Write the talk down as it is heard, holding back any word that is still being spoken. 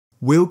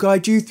We'll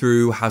guide you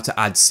through how to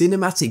add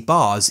cinematic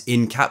bars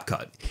in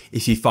CapCut.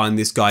 If you find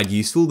this guide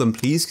useful, then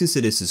please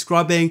consider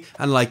subscribing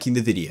and liking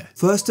the video.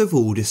 First of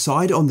all,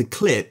 decide on the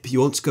clip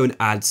you want to go and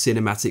add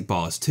cinematic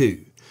bars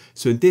to.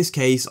 So in this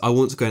case, I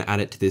want to go and add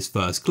it to this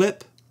first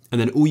clip.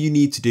 And then all you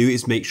need to do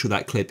is make sure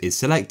that clip is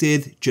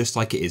selected, just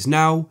like it is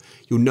now.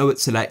 You'll know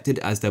it's selected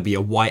as there'll be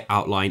a white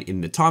outline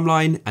in the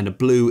timeline and a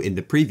blue in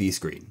the preview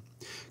screen.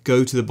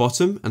 Go to the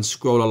bottom and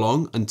scroll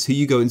along until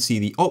you go and see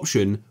the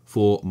option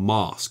for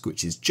mask,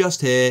 which is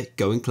just here.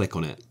 Go and click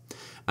on it.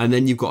 And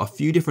then you've got a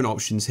few different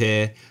options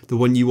here. The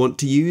one you want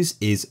to use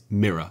is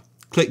mirror.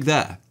 Click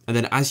there. And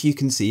then as you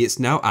can see, it's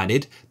now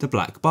added the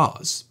black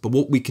bars. But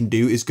what we can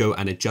do is go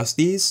and adjust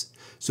these.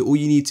 So all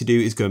you need to do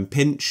is go and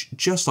pinch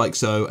just like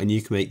so, and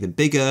you can make them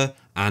bigger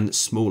and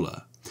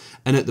smaller.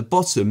 And at the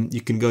bottom, you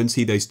can go and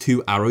see those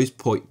two arrows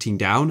pointing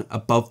down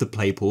above the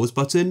play pause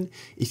button.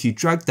 If you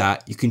drag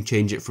that, you can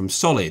change it from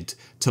solid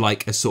to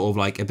like a sort of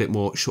like a bit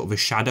more sort of a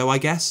shadow, I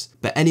guess.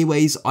 But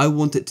anyways, I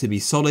want it to be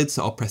solid,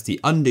 so I'll press the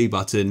undo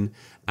button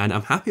and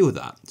I'm happy with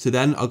that. So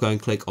then I'll go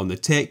and click on the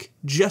tick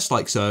just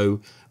like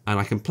so, and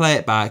I can play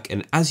it back.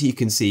 And as you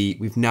can see,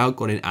 we've now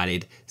got and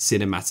added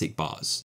cinematic bars.